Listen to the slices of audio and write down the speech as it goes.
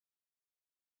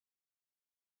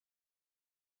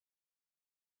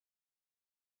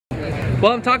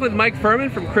Well, I'm talking with Mike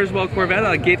Furman from Criswell Corvette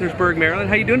out of Gaithersburg, Maryland.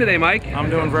 How you doing today, Mike? I'm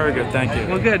doing very good, thank you.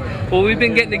 Well, good. Well, we've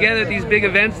been getting together at these big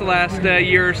events the last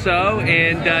year or so,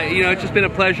 and you know, it's just been a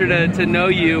pleasure to know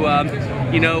you. I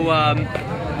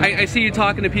see you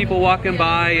talking to people walking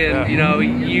by, and you know,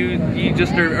 you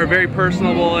just are very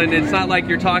personable, and it's not like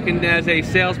you're talking as a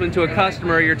salesman to a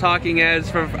customer. You're talking as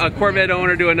from a Corvette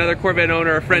owner to another Corvette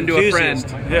owner, a friend to a friend.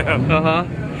 Yeah.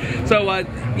 So,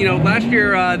 you know, last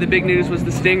year the big news was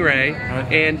the Stingray,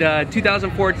 and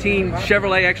 2014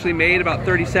 Chevrolet actually made about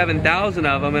 37,000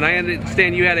 of them, and I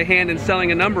understand you had a hand in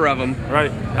selling a number of them.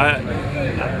 Right.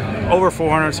 Over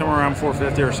 400, somewhere around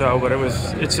 450 or so, but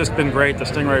it's just been great. The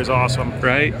Stingray is awesome.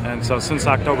 Right. And so since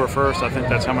October 1st, I think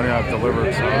that's how many I've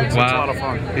delivered, so it's a lot of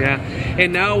fun. Yeah.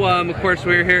 And now, of course,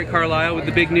 we're here at Carlisle with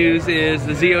the big news is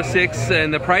the Z06,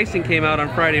 and the pricing came out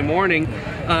on Friday morning.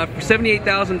 For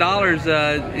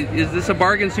 $78,000, is this a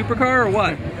bargain supercar or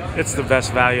what? It's the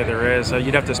best value there is.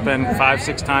 You'd have to spend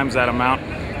 5-6 times that amount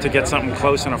to get something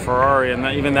close in a Ferrari, and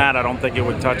even that I don't think it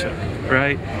would touch it.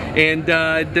 Right. And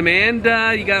demand,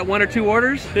 you got 1 or 2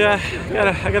 orders? Yeah,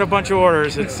 I got a bunch of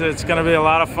orders. It's going to be a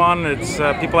lot of fun. It's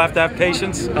people have to have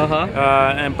patience,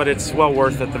 but it's well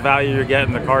worth it. The value you're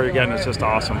getting, the car you're getting, is just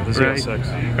awesome. The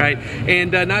Z06. Right.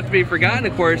 And not to be forgotten,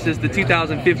 of course, is the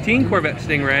 2015 Corvette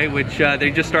Stingray, which they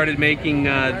just started making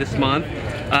this month.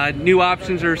 New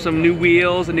options are some new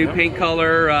wheels, a new paint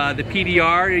color, the PDR.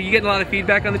 Are you getting a lot of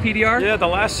feedback on the PDR? Yeah, the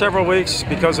last several weeks,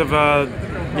 because of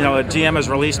you know, GM has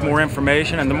released more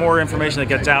information, and the more information that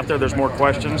gets out there, there's more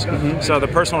questions. So the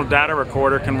personal data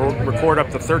recorder can record up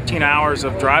to 13 hours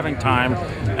of driving time,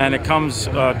 and it comes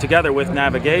together with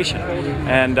navigation.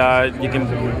 And you can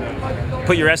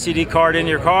put your SCD card in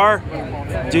your car,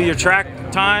 do your track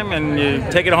time, and you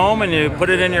take it home and you put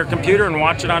it in your computer and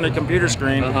watch it on the computer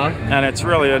screen. And it's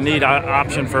really a neat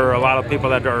option for a lot of people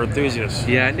that are enthusiasts.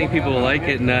 Yeah, I think people will like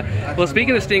it. And well,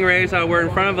 speaking of Stingrays, we're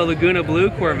in front of a Laguna Blue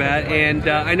Corvette, and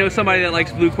I know somebody that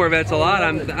likes blue Corvettes a lot.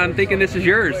 I'm thinking this is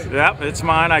yours. Yep, it's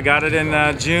mine. I got it in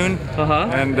June,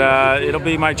 and it'll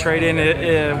be my trade-in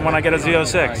when I get a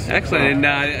Z06. Excellent.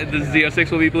 And the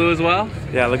Z06 will be blue as well?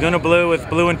 Yeah, Laguna Blue with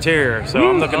blue interior,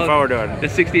 so I'm looking forward to it. The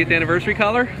 60th anniversary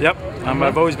color? Yep.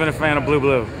 I've always been a fan of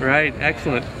blue. Right,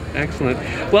 excellent, excellent.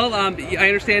 Well, I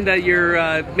understand that you're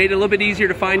made it a little bit easier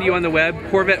to find you on the web,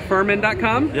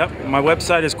 CorvetteFurman.com? Yep, my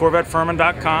website is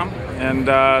CorvetteFurman.com, and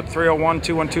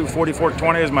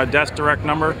 301-212-4420 is my desk direct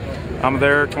number. I'm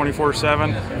there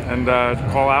 24/7, and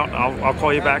call out. I'll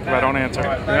call you back if I don't answer.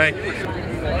 Right.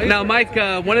 Now, Mike,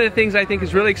 one of the things I think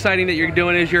is really exciting that you're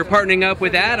doing is you're partnering up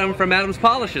with Adam from Adam's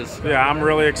Polishes. Yeah, I'm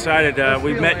really excited.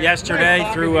 We met yesterday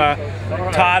through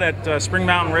Todd at Spring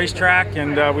Mountain Racetrack,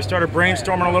 and we started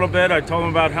brainstorming a little bit. I told him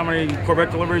about how many Corvette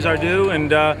deliveries I do,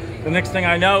 and the next thing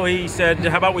I know, he said,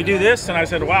 how about we do this? And I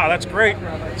said, wow, that's great.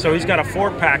 So he's got a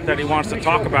 4-pack that he wants to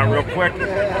talk about real quick,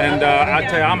 and I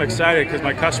tell you, I'm excited because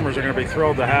my customers are going to be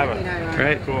thrilled to have it.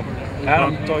 Right. Cool.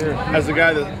 Adam, it's all yours. As the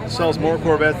guy that sells more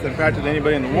Corvettes than practically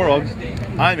anybody in the world,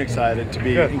 I'm excited to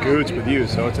be in cahoots with you.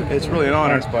 So it's really an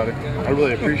honor. Thanks, buddy. I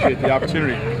really appreciate the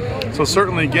opportunity. So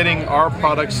certainly getting our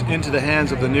products into the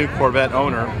hands of the new Corvette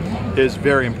owner is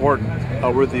very important.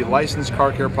 We're the licensed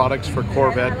car care products for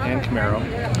Corvette and Camaro,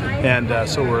 and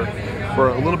so we're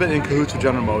a little bit in cahoots with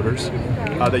General Motors.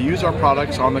 They use our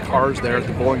products on the cars there at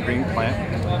the Bowling Green plant,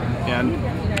 and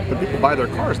when people buy their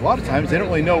cars, a lot of times they don't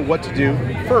really know what to do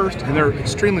first, and they're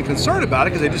extremely concerned about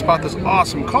it because they just bought this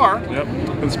awesome car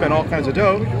and spent all kinds of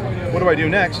dough. What do I do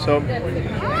next? So,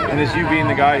 and as you being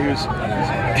the guy who's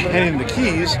handing the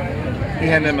keys, you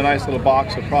hand them a nice little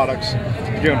box of products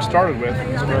to get them started with.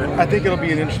 I think it'll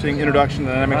be an interesting introduction,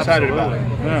 and I'm excited about it.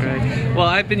 Yeah. Well,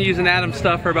 I've been using Adam's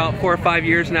stuff for about 4 or 5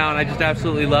 years now, and I just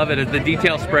absolutely love it. The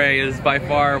detail spray is by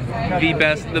far the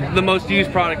best, the most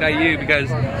used product I use, because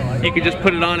you can just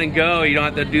put it on and go. You don't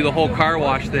have to do the whole car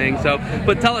wash thing. So,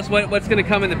 but tell us what's going to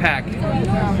come in the pack.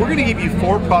 We're going to give you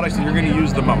 4 products that you're going to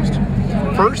use the most.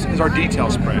 First is our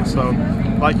detail spray. So,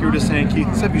 like you were just saying, Keith,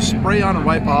 instead of you spray on and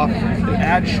wipe off, it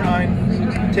adds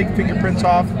shine, take fingerprints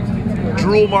off,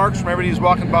 drool marks from everybody who's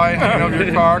walking by of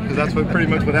your car, because that's pretty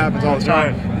much what happens all the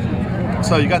time.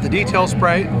 So you got the detail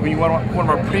spray. You want one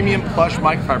of our premium plush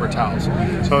microfiber towels.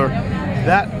 So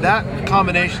that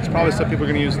combination is probably something people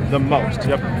are going to use the most.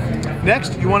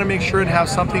 Next, you want to make sure to have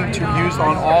something to use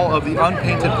on all of the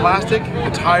unpainted plastic,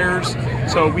 the tires.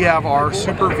 So we have our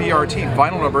Super VRT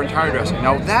vinyl rubber and tire dressing.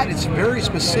 Now that is very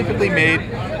specifically made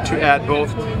to add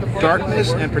both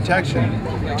darkness and protection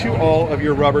to all of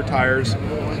your rubber tires.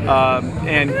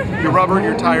 And your rubber,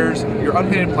 your tires, your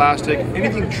unpainted plastic,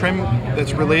 anything trim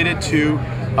that's related to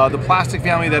the plastic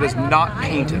family that is not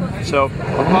painted. So a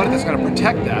product that's going to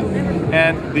protect that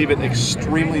and leave it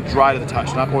extremely dry to the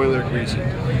touch, not oily or greasy.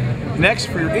 Next,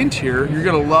 for your interior, you're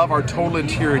going to love our Total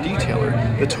Interior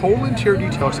Detailer. The Total Interior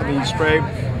Detailer is something you spray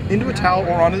into a towel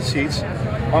or onto the seats,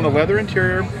 on the leather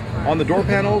interior, on the door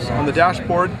panels, on the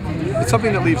dashboard. It's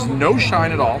something that leaves no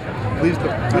shine at all. It leaves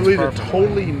a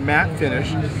totally matte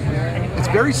finish. It's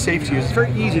very safe to use. It's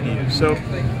very easy to use. So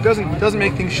it doesn't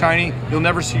make things shiny. You'll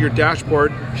never see your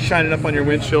dashboard shining up on your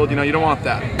windshield. You know, you don't want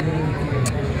that.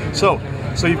 So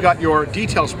you've got your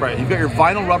detail spray. You've got your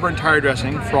vinyl rubber and tire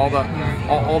dressing for all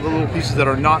the little pieces that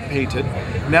are not painted.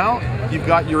 Now you've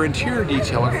got your interior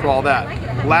detailer for all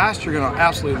that. Last, you're going to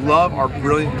absolutely love our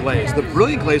Brilliant Glaze. The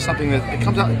Brilliant Glaze is something that it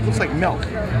comes out, it looks like milk.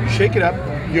 Shake it up,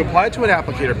 you apply it to an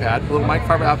applicator pad. A little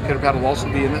microfiber applicator pad will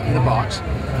also be in the box.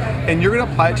 And you're going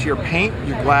to apply it to your paint,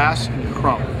 your glass, and your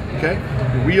chrome. Okay?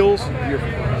 Your wheels, your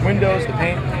windows, the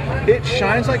paint. It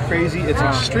shines like crazy. It's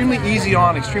extremely easy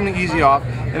on, extremely easy off.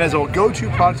 And as a go-to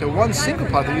product, one single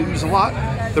product that you use a lot,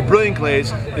 the Brilliant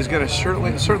Glaze is going to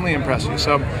certainly impress you.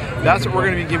 So that's what we're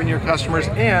going to be giving your customers,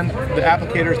 and the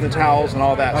applicators and the towels and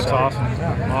all that. That's awesome.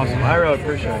 Yeah. Awesome. I really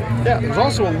appreciate it. Yeah, there's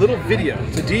also a little video.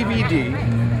 It's a DVD.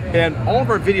 And all of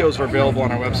our videos are available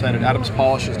on our website at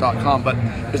adamspolishes.com, but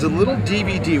there's a little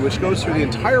DVD which goes through the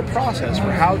entire process for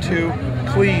how to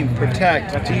clean,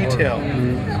 protect, detail.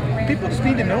 People just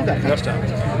need to know that kind of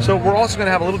stuff. So we're also going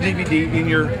to have a little DVD in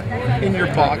your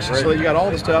box, so that you got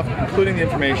all the stuff, including the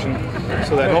information,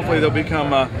 so that hopefully they'll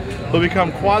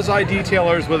become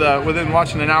quasi-detailers within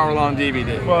watching an hour-long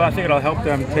DVD. Well, I think it'll help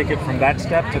them take it from that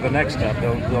step to the next step.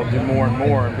 They'll do more and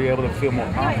more and be able to feel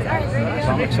more confident. So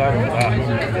I'm excited for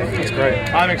that. It's great.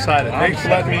 I'm excited. Thanks for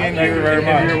letting me into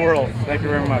your world. Thank you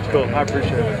very much. Cool. I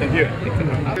appreciate it. Thank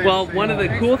you. Well, one of the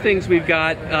cool things we've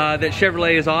got that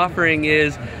Chevrolet is offering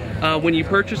is when you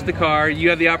purchase the car, you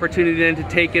have the opportunity then to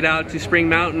take it out to Spring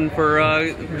Mountain for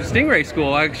Stingray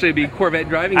school. Actually, it'd be Corvette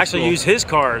driving school. Actually, use his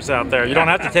cars out there. You don't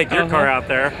have to take your car out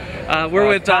there. We're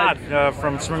with Todd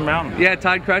from Spring Mountain. Yeah,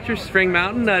 Todd Crutcher, Spring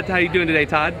Mountain. How you doing today,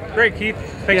 Todd? Great, Keith.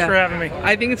 Thanks for having me.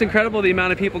 I think it's incredible the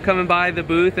amount of people coming by the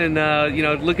booth and you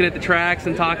know, looking at the tracks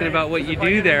and talking about what you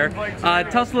do there.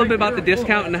 Tell us a little bit about the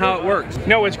discount and how it works.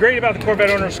 No, what's great about the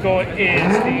Corvette Owner School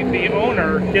is the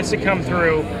owner gets to come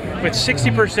through with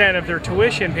 60% of their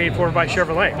tuition paid for by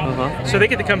Chevrolet. So they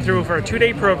get to come through for a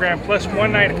 2-day program plus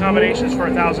 1 night accommodations for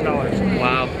 $1,000.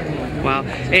 Wow. Wow.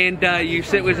 And you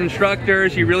sit with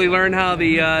instructors, you really learn how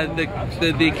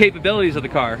the capabilities of the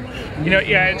car. You know,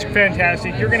 yeah, it's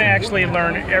fantastic. You're going to actually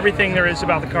learn everything there is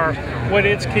about the car, what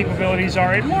its capabilities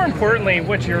are, and more importantly,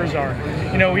 what yours are.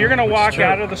 You know, you're going to walk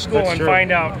out of the school and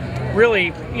find out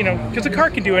really, you know, because the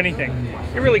car can do anything.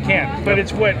 It really can, but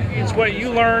it's what you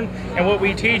learn and what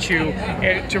we teach you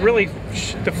to really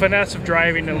the finesse of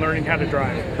driving and learning how to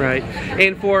drive. Right.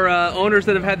 And for owners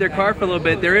that have had their car for a little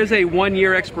bit, there is a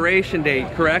 1-year expiration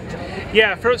date, correct?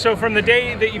 Yeah. So from the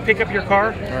day that you pick up your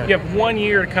car, you have 1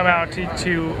 year to come out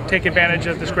to take advantage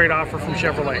of this great offer from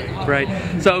Chevrolet. Right.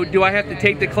 So do I have to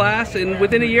take the class and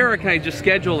within a year, or can I just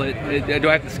schedule it? Do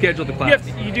I have to schedule the class?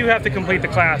 You do have to complete the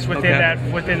class within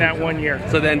that 1 year.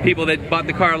 So then people that bought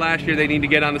the car last year, they need to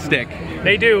get on the stick.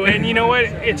 They do, and you know what?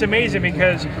 It's amazing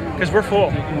because we're full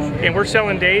and we're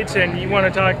selling dates, and you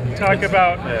want to talk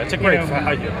about. Yeah, it's a great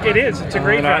value. It is. It's a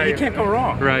great value. You can't go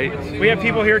wrong. Right. We have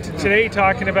people here today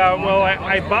talking about, well,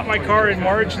 I bought my car in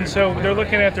March, and so they're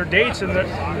looking at their dates, and they're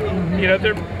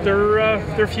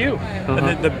few.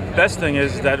 The best thing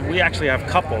is that we actually have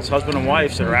couples, husband and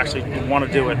wife, that are actually want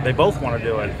to do it. They both want to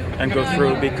do it and go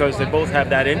through because they both have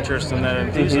that interest and that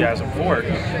enthusiasm for it.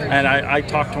 And I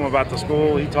talk to him about the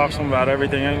school. He talks to them about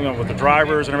everything, you know, with the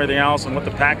drivers and everything else, and what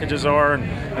the packages are,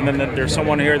 and then there's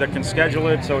someone here that can schedule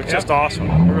it. So it's just awesome.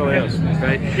 It really is.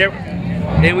 Right. Yep.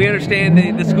 And we understand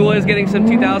the school is getting some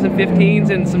 2015s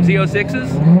and some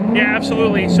Z06s? Yeah,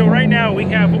 absolutely. So right now we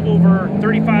have over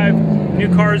 35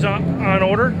 new cars on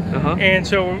order. And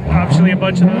so obviously a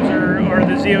bunch of those are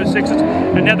the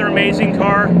Z06s. Another amazing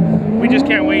car. We just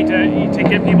can't wait to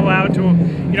get people out to,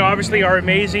 you know, obviously our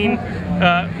amazing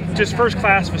just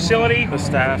first-class facility. The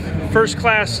staff.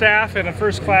 First-class staff and a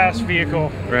first-class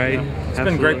vehicle. Right. It's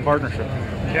been a great partnership.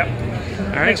 Yep.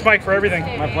 All right. Thanks, Mike, for everything.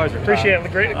 My pleasure. Appreciate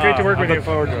it. Great to work with you. I look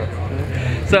forward to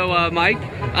it. So, Mike,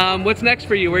 what's next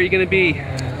for you? Where are you going to be?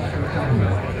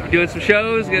 Doing some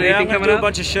shows? Got anything I'm going coming to do up? a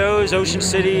bunch of shows. Ocean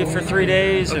City for 3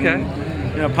 days. Okay. And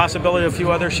possibility of a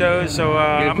few other shows. So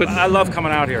I love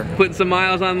coming out here. Putting some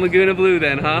miles on Laguna Blue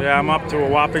then, huh? Yeah, I'm up to a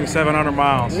whopping 700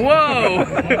 miles. Whoa! All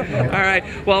right.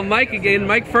 Well, Mike again,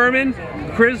 Mike Furman,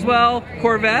 Criswell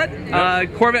Corvette,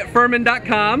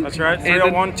 CorvetteFurman.com. That's right,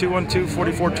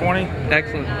 301-212-4420.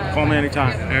 Excellent. Call me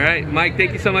anytime. All right, Mike,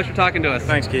 thank you so much for talking to us.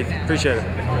 Thanks, Keith. Appreciate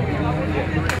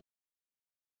it.